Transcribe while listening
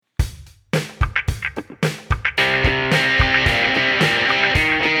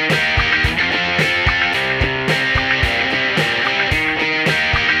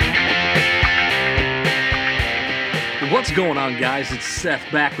going on, guys? It's Seth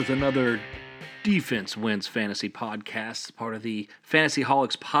back with another Defense Wins Fantasy podcast, part of the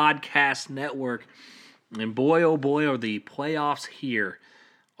Fantasyholics Podcast Network. And boy, oh boy, are the playoffs here.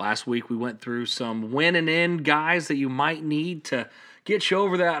 Last week we went through some winning in guys that you might need to get you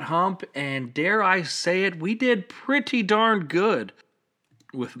over that hump. And dare I say it, we did pretty darn good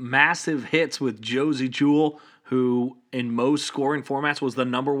with massive hits with Josie Jewell, who in most scoring formats was the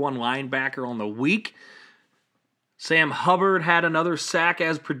number one linebacker on the week. Sam Hubbard had another sack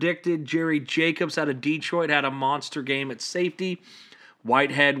as predicted. Jerry Jacobs out of Detroit had a monster game at safety.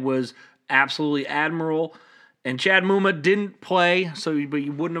 Whitehead was absolutely admirable. And Chad Muma didn't play, but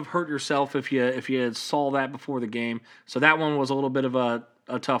you wouldn't have hurt yourself if you saw that before the game. So that one was a little bit of a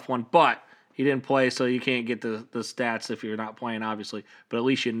tough one. But he didn't play, so you can't get the stats if you're not playing, obviously. But at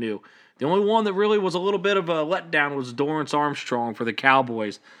least you knew. The only one that really was a little bit of a letdown was Dorrance Armstrong for the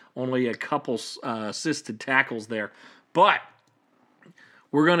Cowboys. Only a couple assisted tackles there. But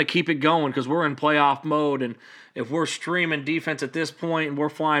we're going to keep it going because we're in playoff mode. And if we're streaming defense at this point and we're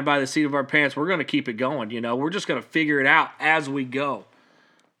flying by the seat of our pants, we're going to keep it going. We're just going to figure it out as we go.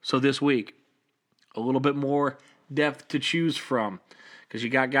 So this week, a little bit more depth to choose from because you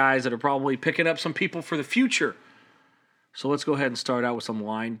got guys that are probably picking up some people for the future. So let's go ahead and start out with some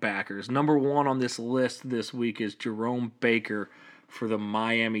linebackers. Number one on this list this week is Jerome Baker for the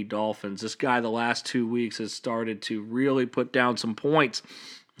Miami Dolphins. This guy the last 2 weeks has started to really put down some points.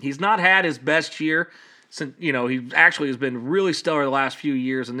 He's not had his best year since, he actually has been really stellar the last few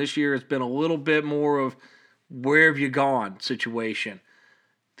years, and this year has been a little bit more of where have you gone situation.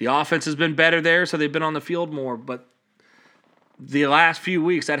 The offense has been better there, so they've been on the field more, but the last few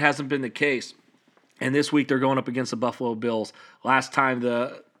weeks that hasn't been the case. And this week they're going up against the Buffalo Bills. Last time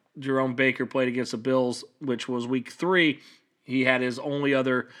the Jerome Baker played against the Bills, which was week 3, he had his only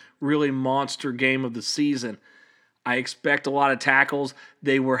other really monster game of the season. I expect a lot of tackles.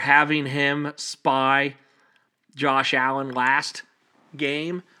 They were having him spy Josh Allen last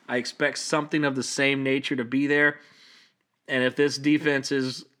game. I expect something of the same nature to be there. And if this defense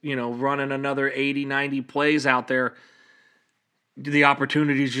is, running another 80, 90 plays out there, the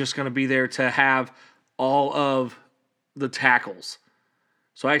opportunity is just going to be there to have all of the tackles.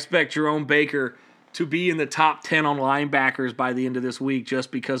 So I expect Jerome Baker to be in the top 10 on linebackers by the end of this week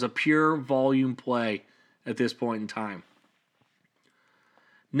just because of pure volume play at this point in time.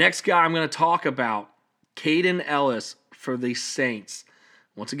 Next guy I'm going to talk about, Kaden Elliss for the Saints.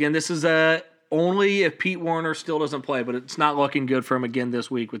 Once again, this is only if Pete Werner still doesn't play, but it's not looking good for him again this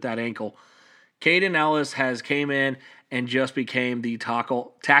week with that ankle. Kaden Elliss has came in and just became the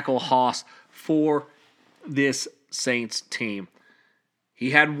tackle hoss for this Saints team.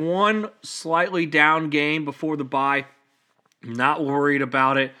 He had one slightly down game before the bye. Not worried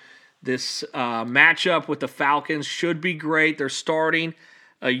about it. This matchup with the Falcons should be great. They're starting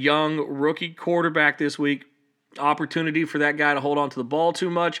a young rookie quarterback this week. Opportunity for that guy to hold on to the ball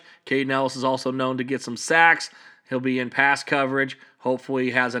too much. Kaden Elliss is also known to get some sacks. He'll be in pass coverage. Hopefully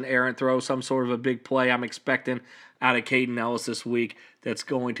he has an errant throw, some sort of a big play I'm expecting out of Kaden Elliss this week that's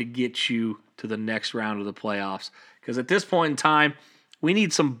going to get you to the next round of the playoffs. Because at this point in time, we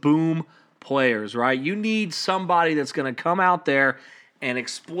need some boom players, right? You need somebody that's going to come out there and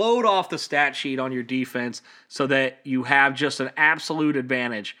explode off the stat sheet on your defense so that you have just an absolute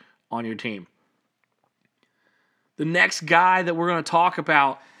advantage on your team. The next guy that we're going to talk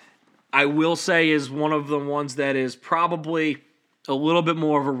about, I will say, is one of the ones that is probably a little bit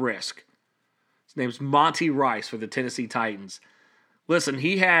more of a risk. His name's Monty Rice for the Tennessee Titans. Listen,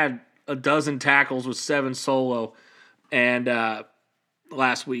 he had a dozen tackles with 7 solo and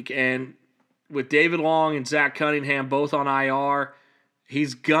last week. And with David Long and Zach Cunningham both on IR,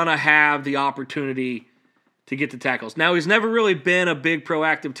 he's going to have the opportunity to get the tackles. Now, he's never really been a big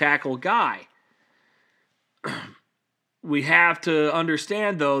proactive tackle guy. We have to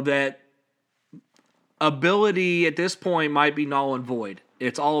understand, though, that ability at this point might be null and void.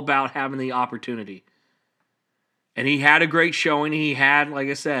 It's all about having the opportunity. And he had a great showing. He had, like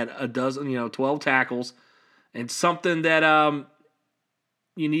I said, 12 tackles. And something that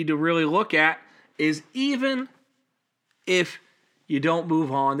you need to really look at is even if you don't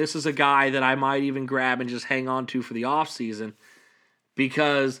move on, this is a guy that I might even grab and just hang on to for the offseason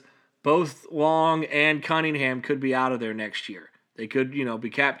because both Long and Cunningham could be out of there next year. They could, be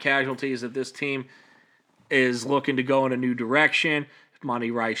cap casualties if this team is looking to go in a new direction. If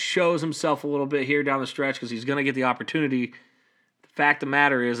Monty Rice shows himself a little bit here down the stretch because he's going to get the opportunity. The fact of the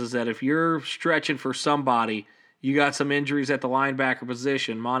matter is that if you're stretching for somebody, you got some injuries at the linebacker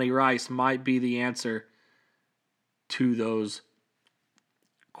position, Monty Rice might be the answer to those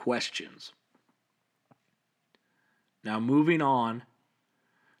questions. Now moving on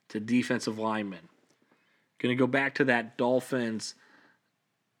to defensive linemen. Going to go back to that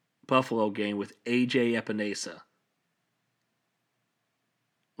Dolphins-Buffalo game with A.J. Epinesa.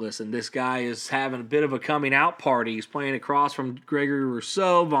 Listen, this guy is having a bit of a coming out party. He's playing across from Gregory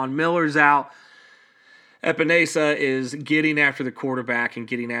Rousseau. Von Miller's out. Epinesa is getting after the quarterback and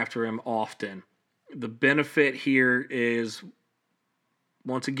getting after him often. The benefit here is,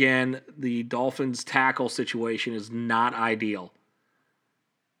 once again, the Dolphins' tackle situation is not ideal.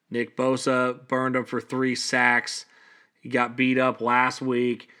 Nick Bosa burned him for 3 sacks. He got beat up last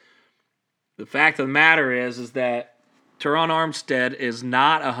week. The fact of the matter is that Teron Armstead is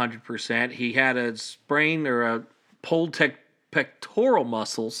not 100%. He had a sprain or a pulled pectoral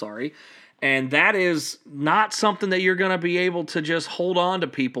muscle, and that is not something that you're going to be able to just hold on to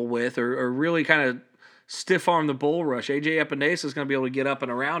people with or really kind of stiff arm the bull rush. A.J. Epinesa is going to be able to get up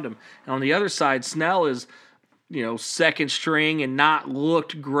and around him. And on the other side, Snell is, second string and not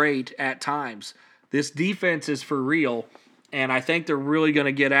looked great at times. This defense is for real, and I think they're really going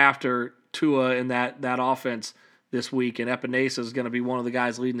to get after Tua in that offense this week, and Epinesa is going to be one of the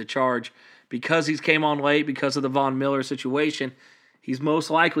guys leading the charge. Because he's came on late, because of the Von Miller situation, he's most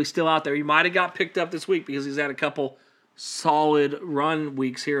likely still out there. He might have got picked up this week because he's had a couple solid run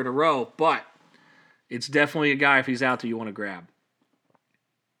weeks here in a row, but it's definitely a guy, if he's out there, you want to grab.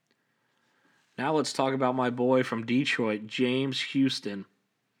 Now let's talk about my boy from Detroit, James Houston.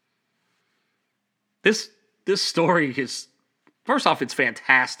 This story is, first off, it's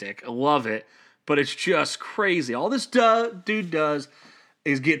fantastic. I love it. But it's just crazy. All this dude does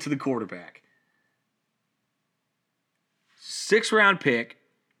is get to the quarterback. 6th-round pick.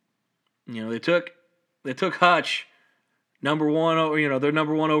 They took Hutch, number 1, their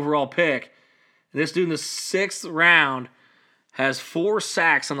number 1 overall pick. And this dude in the 6th round has 4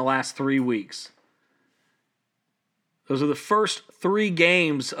 sacks in the last 3 weeks. Those are the first 3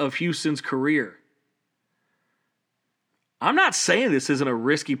 games of Houston's career. I'm not saying this isn't a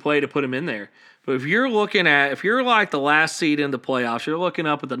risky play to put him in there. But if you're like the last seed in the playoffs, you're looking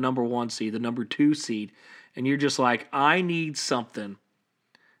up at the number 1 seed, the number 2 seed, and you're just like, I need something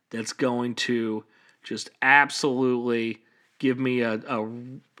that's going to just absolutely give me a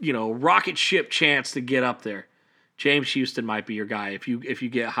rocket ship chance to get up there. James Houston might be your guy if you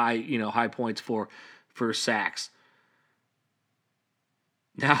get high points for sacks.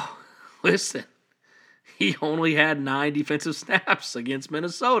 Now, listen, he only had 9 defensive snaps against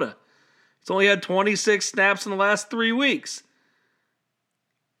Minnesota. He's only had 26 snaps in the last 3 weeks.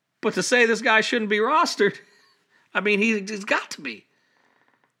 But to say this guy shouldn't be rostered, I mean, he's got to be.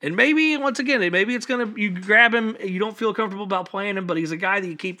 And maybe, once again, you grab him, you don't feel comfortable about playing him, but he's a guy that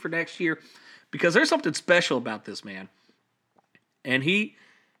you keep for next year because there's something special about this man. And he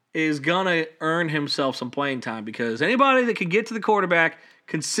is going to earn himself some playing time because anybody that can get to the quarterback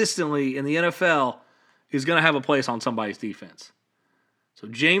consistently in the NFL is going to have a place on somebody's defense. So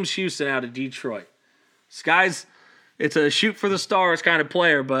James Houston out of Detroit. It's a shoot for the stars kind of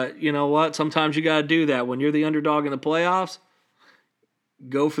player, but you know what? Sometimes you got to do that. When you're the underdog in the playoffs,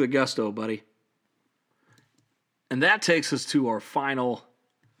 go for the gusto, buddy. And that takes us to our final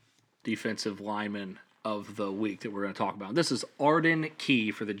defensive lineman of the week that we're going to talk about. This is Arden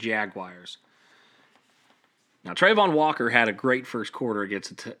Key for the Jaguars. Now, Trayvon Walker had a great first quarter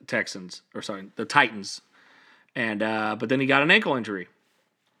against the Titans. But then he got an ankle injury.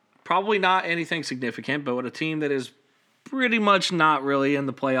 Probably not anything significant, but with a team that is pretty much not really in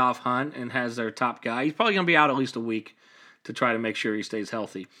the playoff hunt and has their top guy, he's probably going to be out at least a week to try to make sure he stays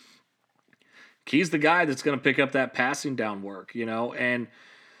healthy. Key's the guy that's going to pick up that passing down work, and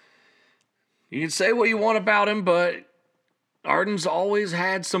you can say what you want about him, but Arden's always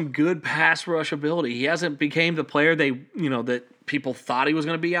had some good pass rush ability. He hasn't became the player that people thought he was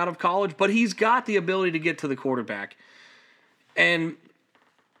going to be out of college, but he's got the ability to get to the quarterback. And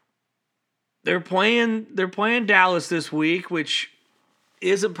they're playing Dallas this week, which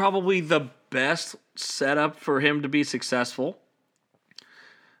isn't probably the best setup for him to be successful.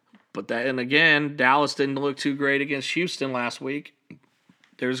 But Dallas didn't look too great against Houston last week.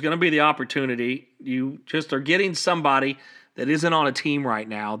 There's going to be the opportunity. You just are getting somebody that isn't on a team right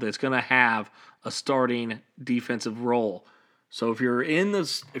now that's going to have a starting defensive role. So if you're in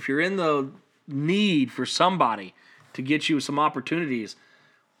the need for somebody to get you some opportunities,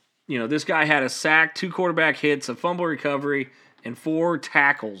 this guy had a sack, 2 quarterback hits, a fumble recovery, and 4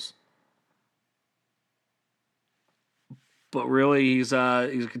 tackles. But really, he's a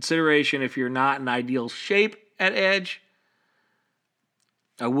consideration if you're not in ideal shape at edge.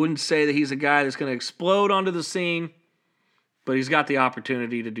 I wouldn't say that he's a guy that's going to explode onto the scene, but he's got the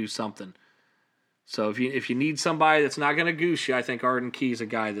opportunity to do something. So if you need somebody that's not going to goose you, I think Arden Key's a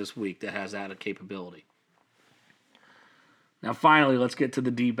guy this week that has that capability. Now, finally, let's get to the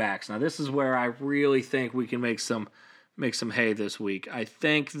D-backs. Now, this is where I really think we can make some hay this week. I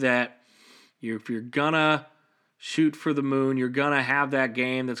think that if you're gonna shoot for the moon, you're gonna have that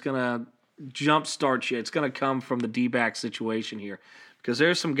game that's gonna jumpstart you. It's gonna come from the D-back situation here, because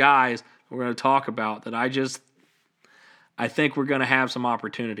there's some guys we're gonna talk about that I think we're gonna have some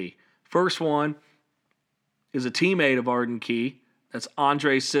opportunity. First one is a teammate of Arden Key. That's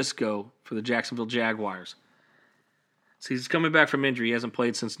Andre Cisco for the Jacksonville Jaguars. So he's coming back from injury. He hasn't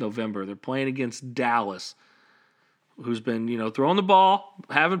played since November. They're playing against Dallas, who's been, throwing the ball,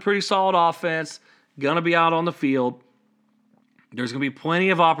 having pretty solid offense, going to be out on the field. There's going to be plenty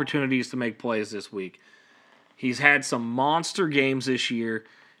of opportunities to make plays this week. He's had some monster games this year,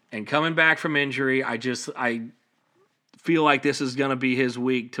 and coming back from injury, I feel like this is going to be his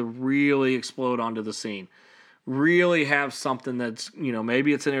week to really explode onto the scene. Really have something that's,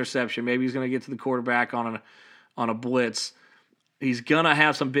 maybe it's an interception, maybe he's going to get to the quarterback on a blitz. He's going to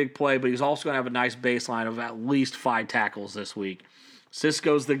have some big play, but he's also going to have a nice baseline of at least 5 tackles this week.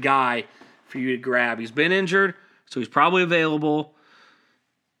 Cisco's the guy for you to grab. He's been injured, so he's probably available.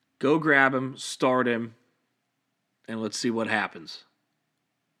 Go grab him, start him, and let's see what happens.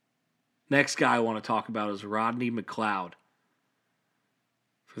 Next guy I want to talk about is Rodney McLeod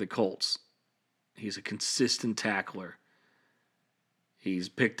for the Colts. He's a consistent tackler. He's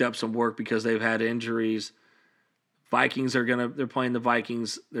picked up some work because they've had injuries. They're playing the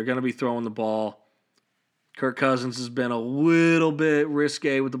Vikings. They're going to be throwing the ball. Kirk Cousins has been a little bit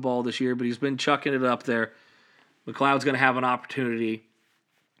risque with the ball this year, but he's been chucking it up there. McLeod's going to have an opportunity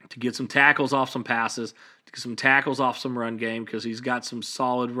to get some tackles off some passes, to get some tackles off some run game, because he's got some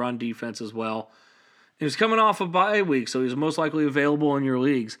solid run defense as well. And he's coming off a bye week, so he's most likely available in your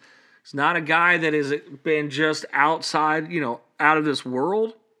leagues. He's not a guy that has been just outside, out of this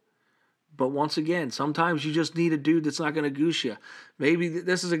world. But once again, sometimes you just need a dude that's not going to goose you. Maybe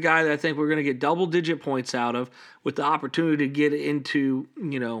this is a guy that I think we're going to get double-digit points out of, with the opportunity to get into,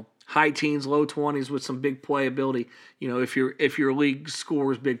 high teens, low 20s with some big playability. If your league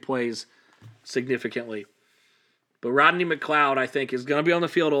scores big plays significantly. But Rodney McLeod, I think, is going to be on the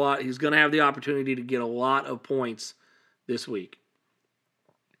field a lot. He's going to have the opportunity to get a lot of points this week.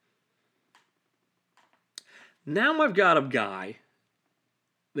 Now I've got a guy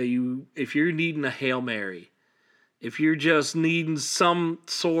that if you're needing a Hail Mary, if you're just needing some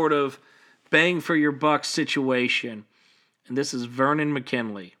sort of bang for your buck situation, and this is Vernon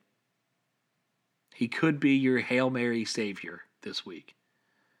McKinley. He could be your Hail Mary savior this week.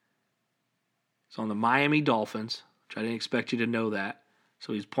 He's on the Miami Dolphins, which I didn't expect you to know that.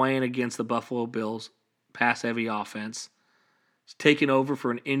 So he's playing against the Buffalo Bills, pass-heavy offense. He's taking over for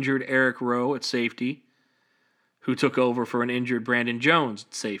an injured Eric Rowe at safety, who took over for an injured Brandon Jones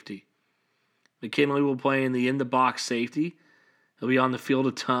at safety. McKinley will play in the box safety. He'll be on the field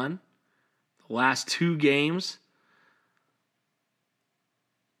a ton. The last 2 games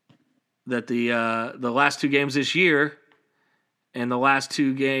that the last 2 games this year and the last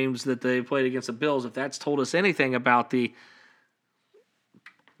 2 games that they played against the Bills, if that's told us anything about the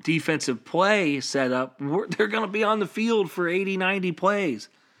defensive play setup, they're going to be on the field for 80, 90 plays.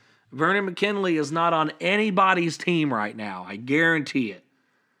 Vernon McKinley is not on anybody's team right now. I guarantee it.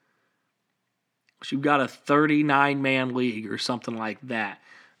 You've got a 39-man league or something like that.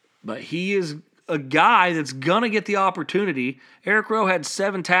 But he is a guy that's going to get the opportunity. Eric Rowe had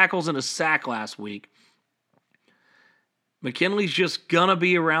 7 tackles and a sack last week. McKinley's just going to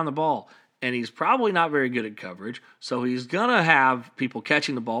be around the ball. And he's probably not very good at coverage. So he's going to have people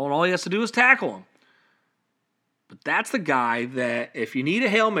catching the ball, and all he has to do is tackle him. But that's the guy that if you need a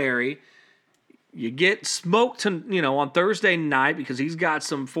Hail Mary, you get smoked on Thursday night because he's got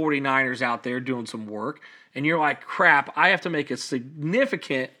some 49ers out there doing some work, and you're like, crap, I have to make a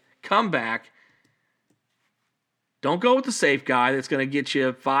significant comeback. Don't go with the safe guy that's going to get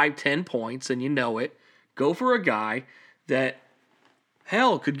you 5-10 points, and you know it. Go for a guy that,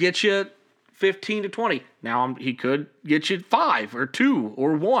 hell, could get you 15 to 20. Now, he could get you 5 or 2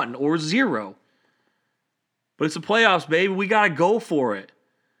 or 1 or 0. But it's the playoffs, baby. We got to go for it.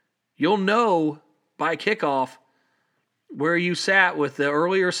 You'll know by kickoff where you sat with the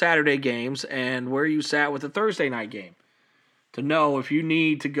earlier Saturday games and where you sat with the Thursday night game to know if you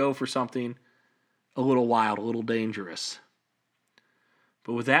need to go for something a little wild, a little dangerous.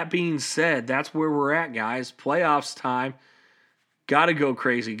 But with that being said, that's where we're at, guys. Playoffs time. Got to go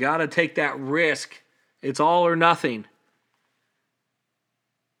crazy. Got to take that risk. It's all or nothing.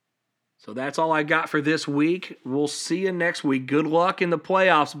 So that's all I got for this week. We'll see you next week. Good luck in the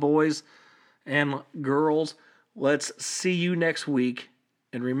playoffs, boys. and girls, let's see you next week.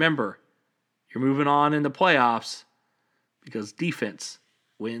 And remember, you're moving on in the playoffs because defense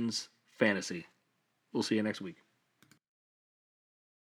wins fantasy. We'll see you next week.